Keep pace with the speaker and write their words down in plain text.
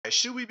right,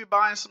 should we be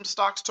buying some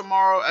stocks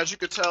tomorrow? As you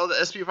could tell, the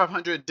SP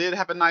 500 did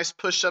have a nice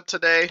push up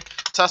today.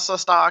 Tesla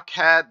stock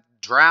had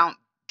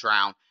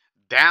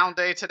down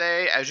day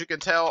today. As you can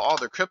tell, all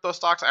the crypto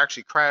stocks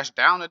actually crashed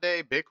down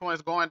today.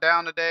 Bitcoin's going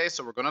down today.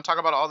 So we're going to talk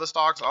about all the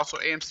stocks, also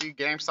AMC,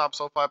 GameStop,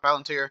 SoFi,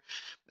 Palantir,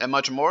 and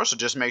much more. So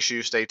just make sure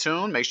you stay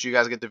tuned. Make sure you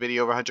guys get the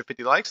video over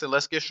 150 likes, and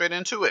let's get straight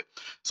into it.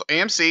 So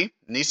AMC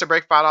needs to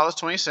break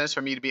 $5.20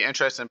 for me to be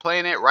interested in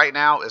playing it. Right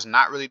now is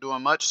not really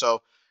doing much,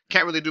 so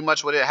can't really do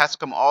much with it. It has to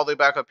come all the way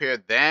back up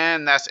here.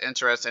 Then that's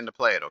interesting to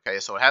play it, okay?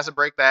 So it has to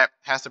break that.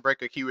 Has to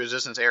break a key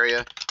resistance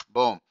area.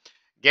 Boom.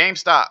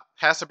 GameStop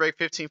has to break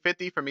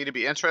 1550 for me to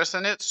be interested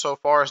in it. So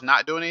far, it's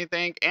not doing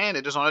anything, and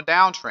it is on a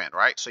downtrend,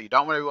 right? So you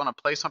don't really want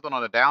to play something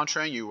on a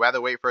downtrend. You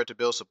rather wait for it to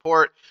build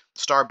support,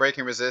 start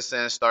breaking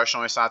resistance, start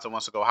showing signs it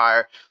wants to go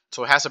higher.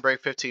 So it has to break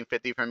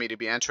 1550 for me to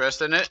be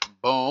interested in it.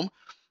 Boom.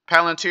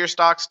 Palantir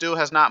stock still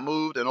has not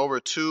moved in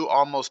over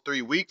almost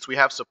 3 weeks. We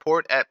have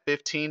support at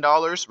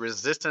 $15,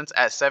 resistance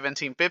at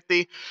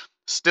 $17.50.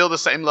 Still the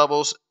same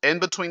levels in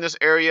between this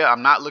area.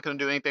 I'm not looking to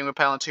do anything with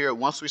Palantir.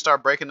 Once we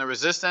start breaking the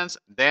resistance,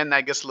 then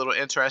that gets a little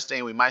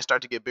interesting. We might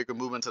start to get bigger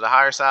movement to the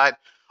higher side.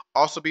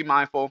 Also be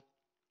mindful,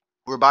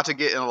 we're about to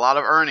get in a lot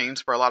of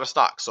earnings for a lot of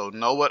stocks. So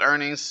know what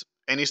earnings,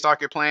 any stock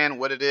you're playing,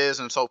 what it is,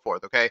 and so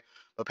forth, okay?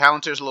 But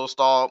Palantir's a little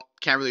stalled.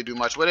 Can't really do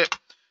much with it.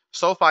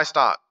 SoFi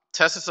stock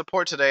tested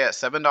support today at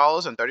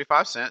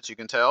 $7.35. You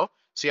can tell.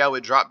 See how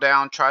it dropped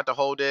down, tried to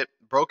hold it,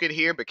 broke it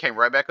here, but came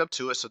right back up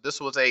to it. So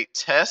this was a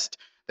test.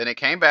 Then it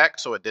came back,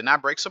 so it did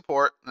not break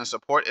support, and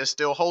support is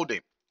still holding.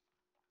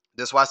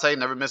 This is why I say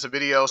never miss a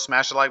video.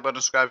 Smash the like button,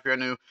 subscribe if you're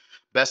new.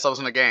 Best levels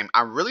in the game.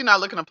 I'm really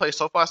not looking to play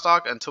SoFi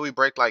stock until we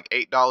break like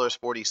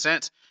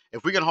 $8.40.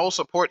 If we can hold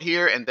support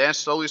here and then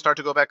slowly start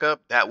to go back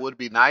up, that would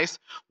be nice.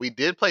 We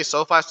did play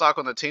SoFi stock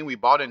on the team. We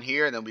bought in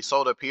here and then we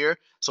sold up here.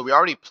 So we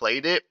already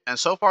played it. And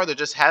so far, there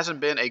just hasn't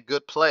been a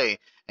good play.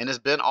 And it's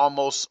been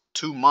almost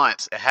 2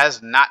 months. It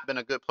has not been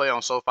a good play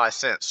on SoFi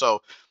since.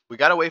 So we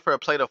got to wait for a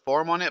play to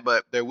form on it,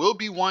 but there will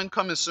be one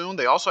coming soon.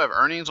 They also have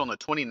earnings on the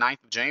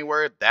 29th of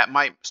January. That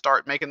might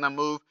start making them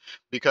move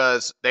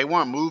because they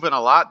weren't moving a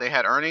lot. They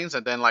had earnings,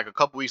 and then like a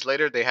couple weeks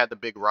later, they had the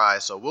big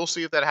rise. So we'll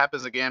see if that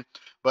happens again.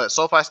 But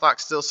SoFi stock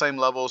still same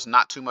levels,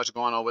 not too much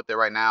going on with it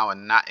right now,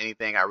 and not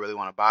anything I really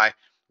want to buy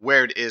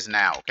where it is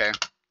now, okay?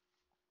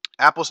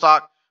 Apple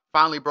stock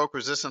finally broke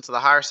resistance to the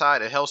higher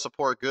side. It held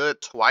support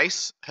good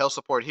twice. Held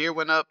support here,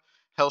 went up.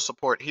 Held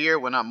support here,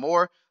 went up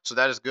more. So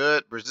that is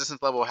good.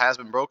 Resistance level has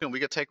been broken. We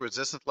could take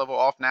resistance level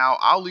off now.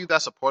 I'll leave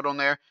that support on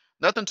there.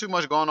 Nothing too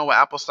much going on with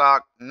Apple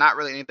stock. Not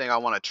really anything I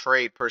want to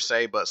trade per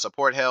se, but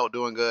support held,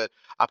 doing good.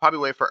 I'll probably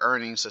wait for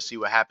earnings to see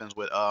what happens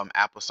with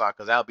Apple stock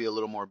because that'll be a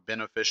little more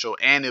beneficial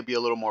and it'll be a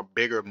little more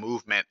bigger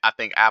movement I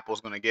think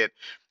Apple's going to get.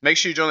 Make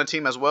sure you join the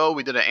team as well.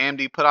 We did an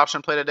AMD put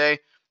option play today.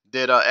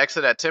 Did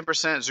exit at 10%,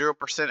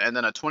 0%, and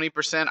then a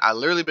 20%. I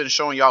literally been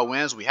showing y'all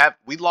wins.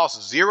 We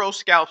lost 0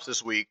 scalps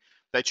this week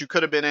that you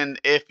could have been in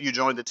if you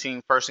joined the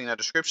team first thing in the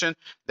description.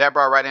 That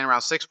brought right in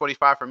around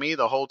 $645 for me.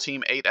 The whole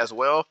team ate as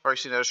well.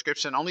 First thing in the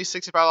description, only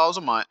 $65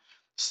 a month,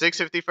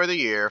 $650 for the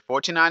year,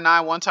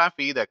 $14.99 one-time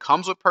fee that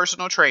comes with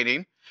personal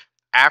training.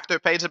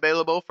 Afterpay's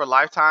available for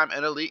lifetime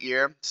and elite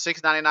year.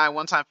 $6.99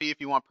 one-time fee if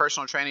you want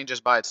personal training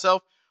just by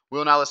itself.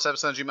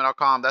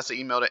 willknowledge7@gmail.com. That's the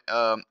email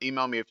to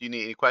email me if you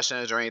need any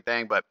questions or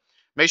anything. But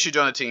make sure you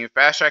join the team.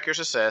 Fast track your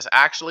success.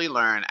 Actually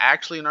learn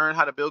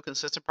how to build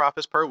consistent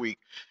profits per week.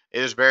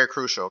 It is very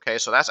crucial, okay?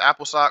 So that's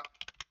Apple stock.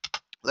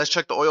 Let's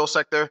check the oil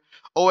sector.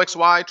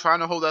 OXY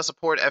trying to hold that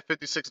support at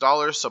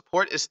 $56.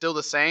 Support is still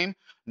the same.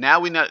 Now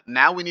we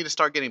need to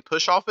start getting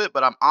push off it,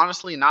 but I'm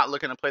honestly not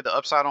looking to play the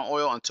upside on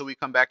oil until we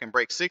come back and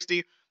break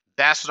 60.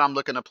 That's what I'm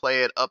looking to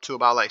play it up to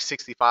about like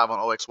 65 on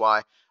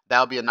OXY.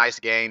 That'll be a nice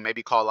game,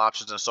 maybe call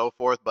options and so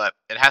forth, but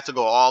it has to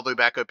go all the way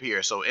back up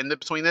here. So in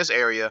between this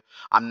area,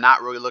 I'm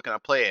not really looking to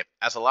play it.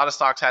 As a lot of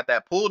stocks had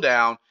that pull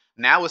down,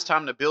 now it's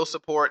time to build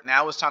support.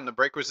 Now it's time to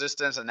break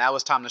resistance, and now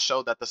it's time to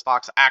show that the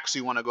stocks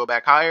actually want to go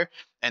back higher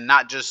and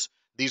not just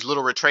these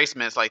little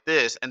retracements like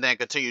this and then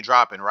continue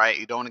dropping, right?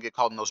 You don't want to get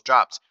caught in those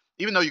drops.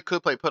 Even though you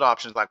could play put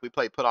options, like we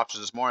played put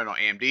options this morning on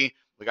AMD.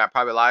 We got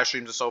private live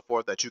streams and so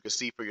forth that you can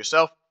see for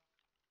yourself.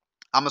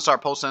 I'm going to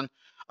start posting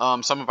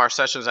some of our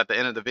sessions at the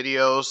end of the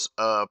videos,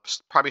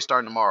 probably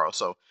starting tomorrow.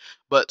 So,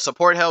 but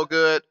support held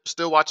good.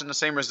 Still watching the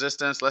same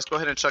resistance. Let's go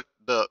ahead and check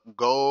the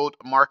gold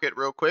market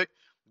real quick.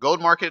 Gold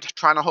market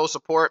trying to hold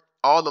support.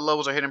 All the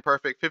levels are hitting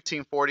perfect.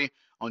 1540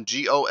 on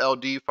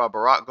GOLD for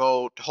Barack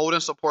Gold. Holding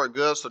support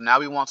good. So now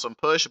we want some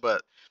push.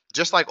 But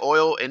just like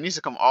oil, it needs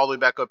to come all the way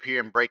back up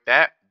here and break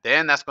that.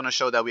 Then that's going to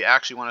show that we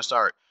actually want to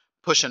start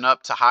pushing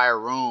up to higher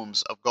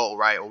rooms of gold,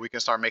 right? Or we can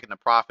start making a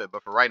profit.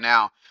 But for right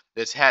now,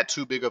 it's had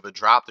too big of a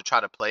drop to try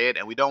to play it.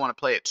 And we don't want to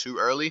play it too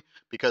early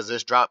because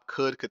this drop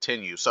could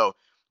continue. So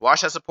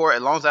watch that support.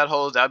 As long as that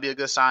holds, that'll be a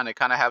good sign. They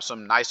kind of have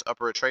some nice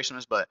upper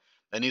retracements, but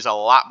it needs a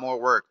lot more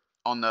work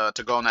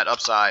to go on that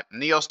upside.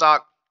 Neo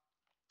stock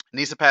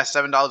needs to pass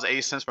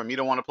 $7.80 for me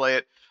to want to play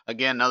it.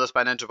 Again, another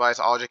financial advice,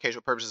 all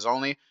educational purposes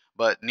only.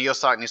 But Neo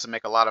stock needs to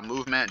make a lot of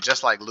movement,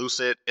 just like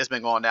Lucid. It's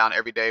been going down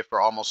every day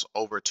for almost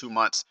over 2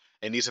 months.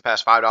 It needs to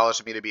pass $5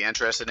 for me to be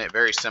interested in it.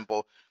 Very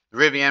simple.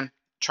 Rivian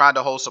tried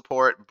to hold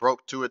support,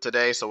 broke to it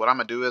today. So what I'm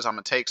going to do is I'm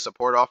going to take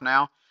support off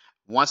now.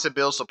 Once it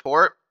builds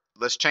support,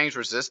 let's change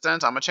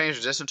resistance. I'm going to change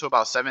resistance to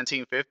about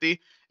 1750.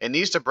 It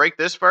needs to break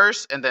this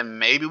first, and then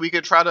maybe we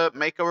could try to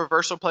make a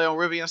reversal play on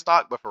Rivian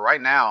stock. But for right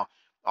now,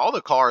 all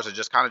the cars are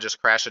just kind of just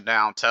crashing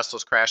down.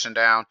 Tesla's crashing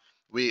down.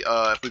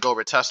 If we go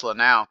over Tesla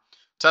now,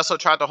 Tesla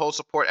tried to hold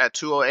support at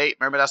 208.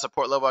 Remember that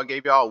support level I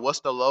gave y'all? What's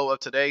the low of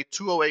today?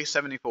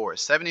 208.74.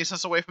 70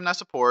 cents away from that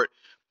support.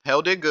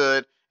 Held it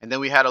good. And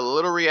then we had a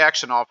little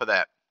reaction off of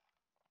that.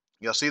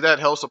 You'll see that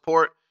held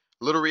support.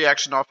 Little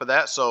reaction off of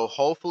that. So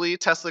hopefully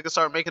Tesla can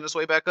start making its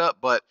way back up.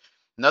 But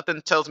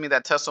nothing tells me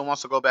that Tesla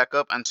wants to go back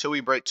up until we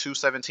break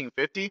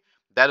 217.50.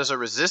 That is a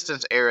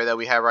resistance area that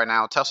we have right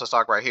now. Tesla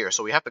stock right here.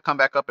 So we have to come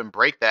back up and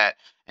break that.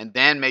 And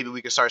then maybe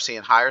we can start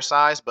seeing higher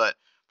size. But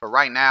for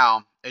right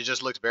now, it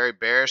just looks very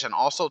bearish. And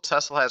also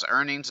Tesla has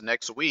earnings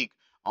next week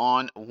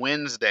on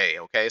Wednesday.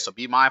 Okay, so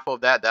be mindful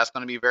of that. That's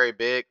going to be very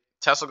big.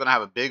 Tesla's going to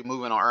have a big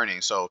movement on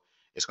earnings. So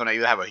it's going to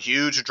either have a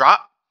huge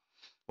drop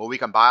where we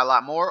can buy a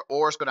lot more,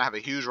 or it's going to have a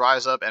huge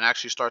rise up and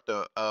actually start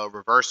the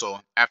reversal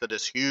after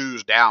this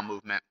huge down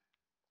movement.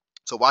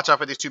 So watch out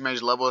for these two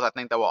major levels. I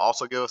think that will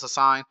also give us a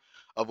sign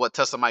of what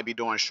Tesla might be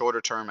doing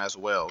shorter term as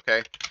well.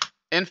 Okay,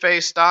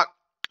 in-phase stock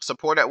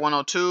support at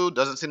 102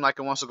 doesn't seem like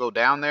it wants to go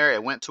down there.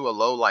 It went to a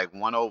low like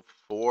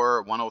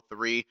 104,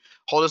 103.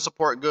 Holding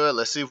support good.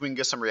 Let's see if we can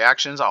get some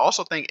reactions. I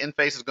also think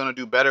in-phase is going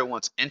to do better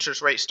once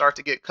interest rates start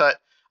to get cut.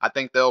 I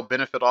think they'll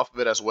benefit off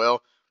of it as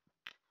well.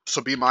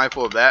 So be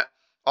mindful of that.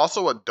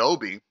 Also,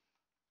 Adobe.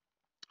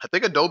 I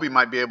think Adobe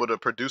might be able to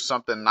produce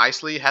something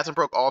nicely. Hasn't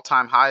broke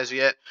all-time highs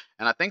yet.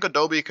 And I think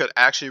Adobe could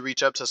actually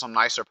reach up to some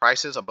nicer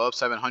prices above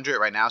 700.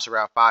 Right now it's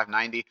around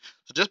 590.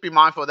 So just be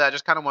mindful of that.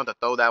 Just kind of want to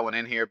throw that one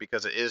in here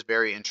because it is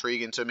very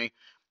intriguing to me.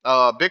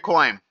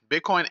 Bitcoin.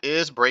 Bitcoin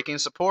is breaking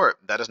support.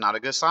 That is not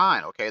a good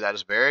sign. Okay,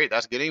 that's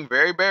getting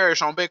very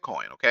bearish on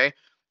Bitcoin. Okay,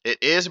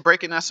 it is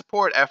breaking that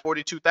support at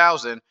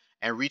 42,000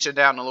 and reaching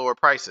down to lower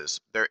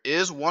prices. There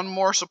is one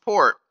more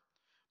support,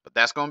 but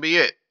that's going to be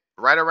it.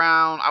 Right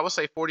around, I would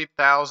say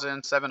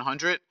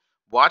 40,700.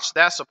 Watch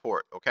that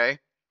support, okay?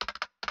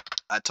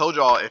 I told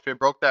y'all if it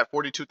broke that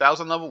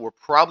 42,000 level, we're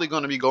probably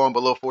going to be going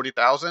below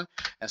 40,000.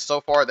 And so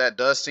far, that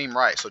does seem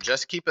right. So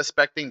just keep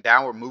expecting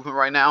downward movement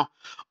right now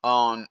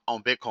on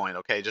Bitcoin,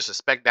 okay? Just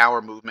expect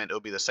downward movement.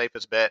 It'll be the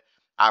safest bet.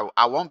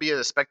 I won't be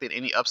expecting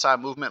any upside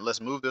movement. Let's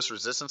move this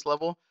resistance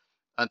level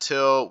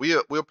until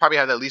we'll probably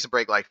have to at least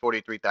break like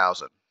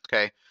 43,000,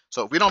 okay?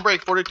 So if we don't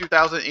break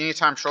 42,000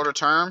 anytime shorter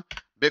term,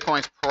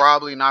 Bitcoin's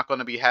probably not going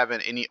to be having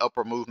any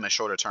upward movement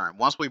shorter term.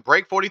 Once we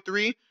break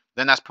 43,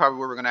 then that's probably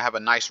where we're going to have a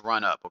nice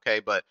run up, okay?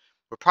 But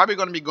we're probably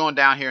going to be going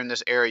down here in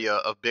this area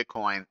of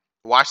Bitcoin.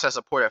 Watch that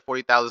support at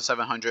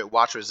 40,700.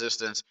 Watch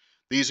resistance.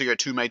 These are your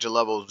two major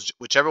levels.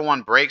 Whichever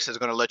one breaks is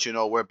going to let you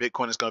know where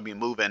Bitcoin is going to be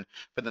moving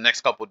for the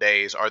next couple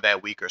days or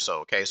that week or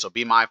so, okay? So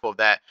be mindful of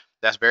that.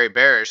 That's very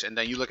bearish. And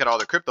then you look at all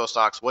the crypto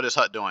stocks. What is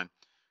HUT doing?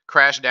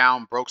 Crash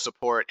down, broke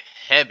support,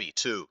 heavy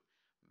too.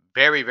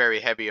 Very,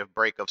 very heavy of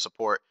break of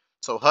support.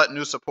 So HUT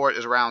new support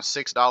is around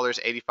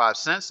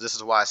 $6.85. This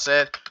is why I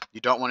said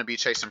you don't want to be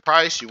chasing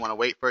price. You want to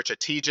wait for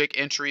strategic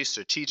entries,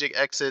 strategic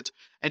exits,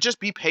 and just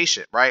be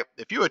patient, right?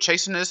 If you were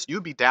chasing this,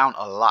 you'd be down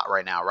a lot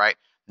right now, right?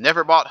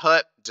 Never bought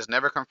HUT, just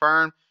never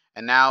confirmed,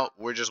 and now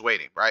we're just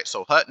waiting, right?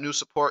 So HUT new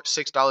support,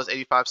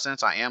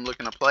 $6.85. I am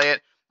looking to play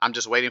it. I'm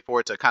just waiting for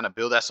it to kind of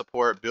build that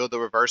support, build the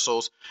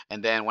reversals,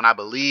 and then when I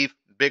believe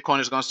Bitcoin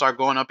is going to start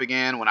going up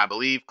again, when I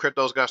believe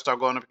crypto is going to start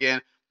going up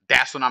again,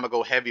 that's when I'm going to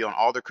go heavy on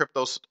all the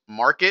crypto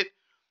market,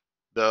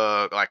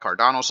 the like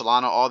Cardano,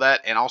 Solana, all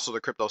that, and also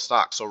the crypto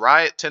stocks. So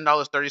Riot,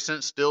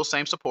 $10.30, still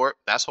same support.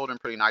 That's holding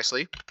pretty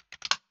nicely.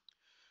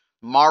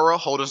 Mara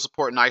holding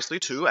support nicely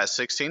too at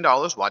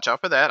 $16. Watch out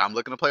for that. I'm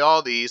looking to play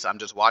all these. I'm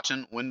just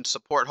watching when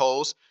support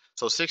holds.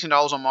 So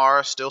 $16 on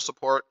Mara, still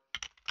support.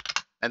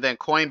 And then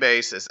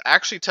Coinbase is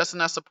actually testing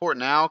that support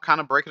now,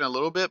 kind of breaking a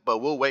little bit, but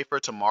we'll wait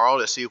for tomorrow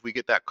to see if we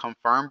get that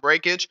confirmed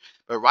breakage.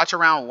 But watch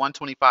around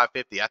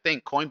 125.50. I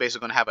think Coinbase is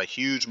going to have a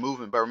huge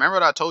movement. But remember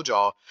what I told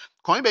y'all,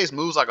 Coinbase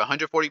moves like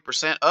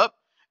 140% up,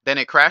 then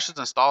it crashes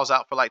and stalls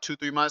out for like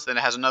 2-3 months, then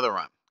it has another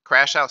run.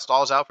 Crash out,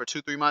 stalls out for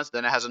 2-3 months,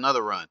 then it has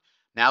another run.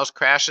 Now it's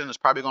crashing, it's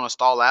probably going to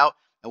stall out,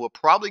 and we'll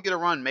probably get a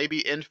run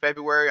maybe in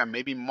February or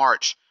maybe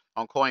March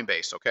on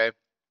Coinbase, okay?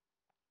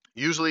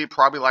 Usually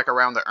probably like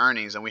around the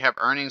earnings, and we have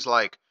earnings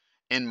like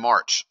in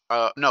March.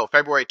 No,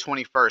 February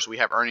 21st, we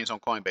have earnings on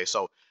Coinbase.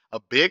 So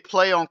a big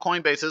play on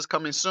Coinbase is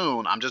coming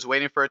soon. I'm just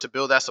waiting for it to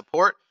build that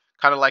support,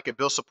 kind of like it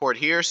built support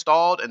here,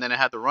 stalled, and then it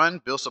had to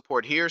run, build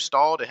support here,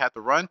 stalled, it had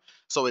to run.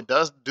 So it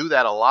does do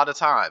that a lot of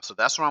times. So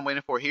that's what I'm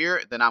waiting for here.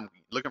 Then I'm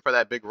looking for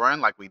that big run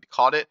like we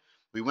caught it.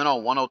 We went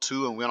on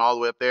 102 and went all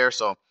the way up there.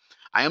 So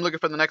I am looking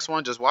for the next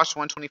one. Just watch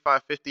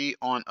 125.50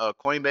 on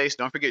Coinbase.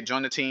 Don't forget,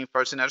 join the team.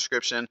 First in that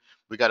description.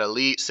 We got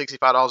Elite,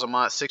 $65 a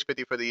month,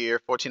 $650 for the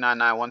year,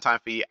 $14.99 one-time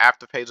fee.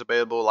 Afterpay is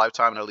available,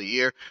 lifetime and Elite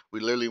year. We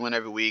literally win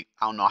every week.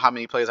 I don't know how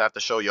many plays I have to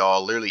show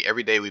y'all. Literally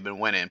every day we've been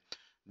winning.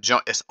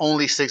 It's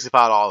only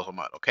 $65 a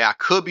month. Okay, I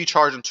could be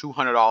charging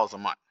 $200 a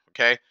month.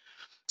 Okay,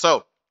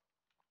 so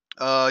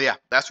yeah,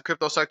 that's the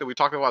crypto sector. We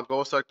talked about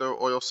gold sector,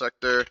 oil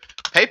sector.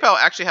 PayPal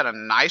actually had a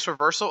nice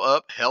reversal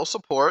up, held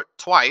support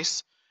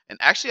twice, and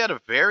actually had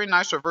a very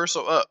nice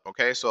reversal up.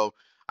 Okay, so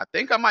I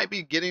think I might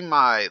be getting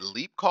my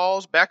leap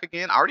calls back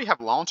again. I already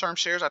have long-term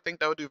shares. I think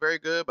that would do very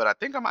good, but I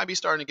think I might be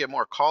starting to get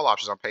more call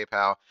options on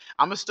PayPal.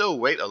 I'm gonna still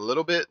wait a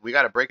little bit. We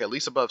got to break at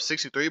least above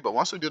 63, but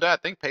once we do that,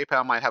 I think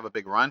PayPal might have a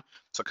big run.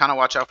 So kind of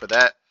watch out for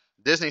that.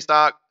 Disney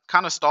stock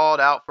kind of stalled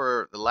out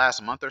for the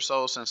last month or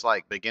so since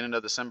like beginning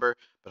of December,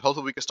 but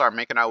hopefully we can start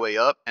making our way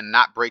up and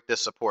not break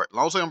this support. As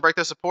long as we don't break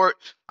this support,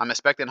 I'm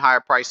expecting higher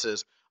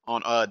prices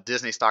on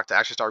Disney stock to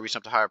actually start reaching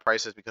up to higher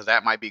prices, because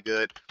that might be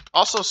good.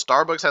 Also,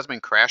 Starbucks has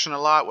been crashing a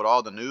lot with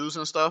all the news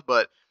and stuff,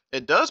 but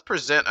it does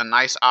present a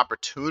nice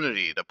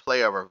opportunity to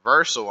play a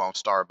reversal on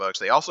Starbucks.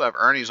 They also have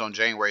earnings on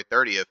January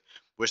 30th,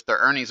 which their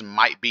earnings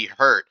might be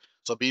hurt.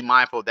 So be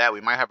mindful of that. We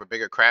might have a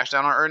bigger crash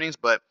down on earnings,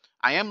 but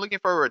I am looking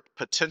for a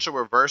potential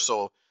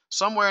reversal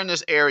somewhere in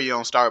this area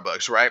on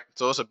Starbucks, right?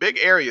 So it's a big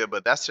area,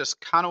 but that's just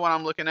kind of what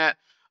I'm looking at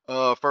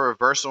for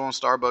reversal on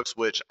Starbucks,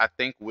 which I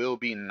think will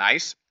be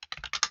nice.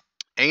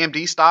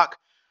 AMD stock,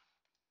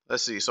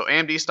 let's see. So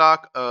AMD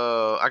stock,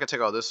 I can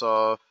take all this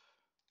off.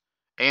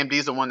 AMD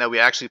is the one that we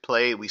actually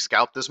played. We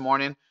scalped this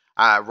morning.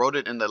 I wrote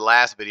it in the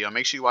last video.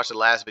 Make sure you watch the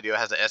last video. It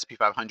has the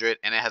SP500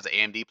 and it has the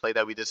AMD play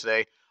that we did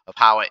today of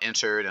how I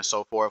entered and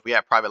so forth. We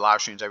have private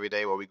live streams every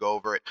day where we go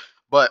over it.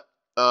 But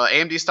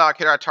AMD stock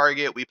hit our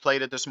target. We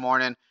played it this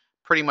morning.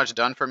 Pretty much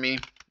done for me.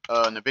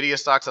 NVIDIA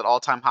stock's at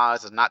all-time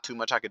highs. There's not too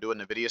much I could do in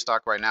NVIDIA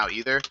stock right now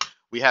either.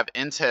 We have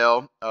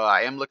Intel.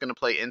 I am looking to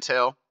play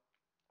Intel.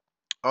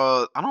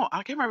 I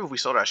can't remember if we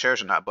sold our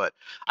shares or not, but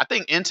I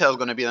think Intel is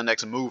going to be the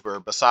next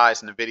mover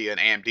besides NVIDIA and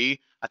AMD.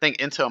 I think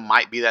Intel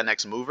might be that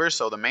next mover.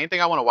 So the main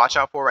thing I want to watch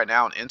out for right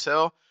now in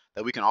Intel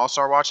that we can all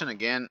start watching,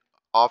 again,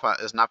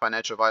 is not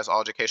financial advice, all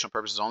educational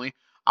purposes only.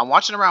 I'm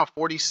watching around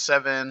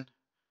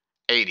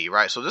 47.80,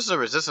 right? So this is a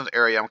resistance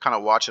area I'm kind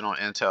of watching on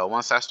Intel.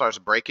 Once that starts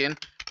breaking,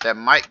 that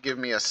might give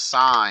me a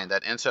sign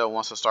that Intel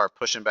wants to start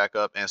pushing back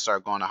up and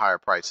start going to higher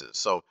prices.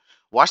 So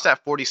watch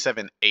that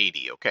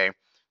 47.80, okay?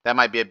 That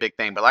might be a big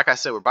thing. But like I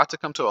said, we're about to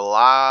come to a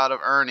lot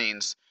of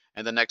earnings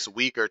in the next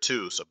week or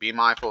two. So be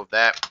mindful of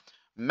that.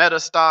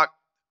 Meta stock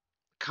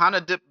kind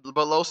of dipped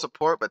below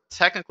support, but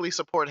technically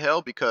support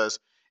held, because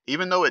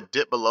even though it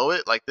dipped below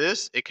it like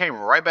this, it came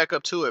right back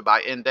up to it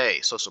by end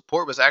day. So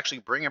support was actually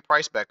bringing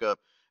price back up.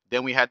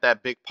 Then we had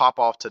that big pop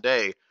off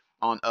today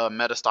on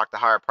Meta stock to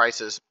higher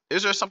prices.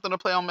 Is there something to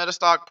play on Meta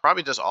stock?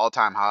 Probably just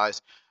all-time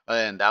highs.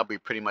 And that'll be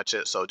pretty much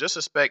it. So just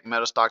expect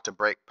Meta stock to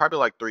break probably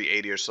like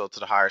 380 or so to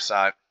the higher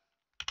side.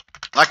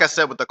 Like I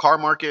said, with the car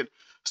market,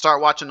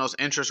 start watching those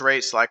interest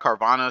rates. Like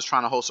Carvana is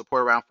trying to hold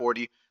support around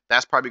 40.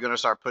 That's probably going to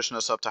start pushing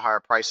us up to higher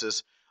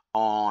prices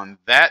on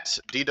that.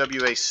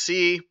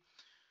 DWAC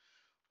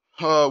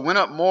went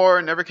up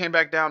more, never came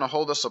back down to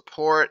hold the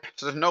support.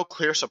 So there's no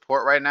clear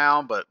support right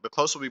now, but the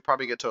closer we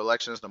probably get to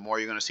elections, the more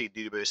you're going to see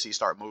DWAC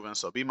start moving.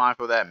 So be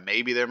mindful of that.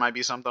 Maybe there might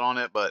be something on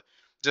it, but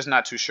just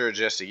not too sure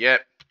just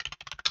yet.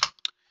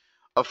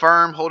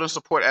 Affirm holding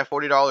support at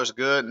 $40.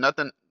 Good.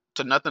 Nothing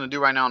to do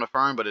right now on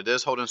Affirm, but it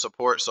is holding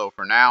support. So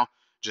for now,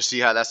 just see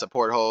how that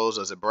support holds.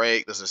 Does it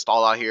break? Does it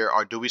stall out here?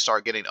 Or do we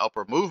start getting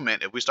upward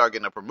movement? If we start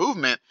getting upward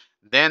movement,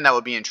 then that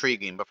would be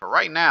intriguing. But for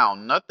right now,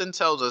 nothing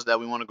tells us that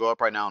we want to go up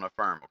right now on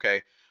Affirm,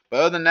 okay? But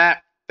other than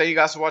that, thank you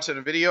guys for watching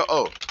the video.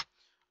 Oh,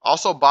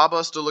 also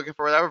Baba still looking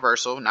for that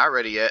reversal. Not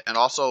ready yet. And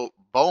also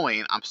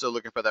Boeing, I'm still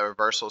looking for that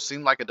reversal.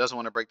 Seems like it doesn't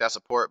want to break that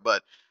support,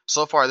 but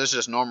so far this is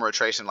just normal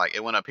retracing. Like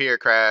it went up here,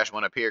 crash,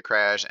 went up here,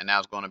 crash, and now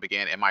it's going to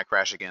begin. It might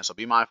crash again. So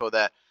be mindful of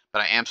that.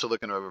 But I am still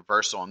looking at a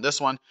reversal on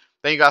this one.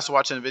 Thank you guys for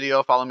watching the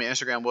video. Follow me on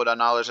Instagram,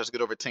 will.knowledge. Let's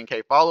get over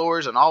 10K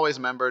followers. And always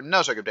remember, no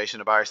recommendation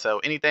to buy or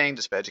sell anything,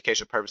 just for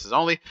educational purposes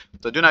only.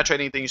 So do not trade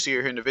anything you see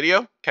or hear in the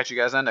video. Catch you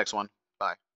guys in the next one. Bye.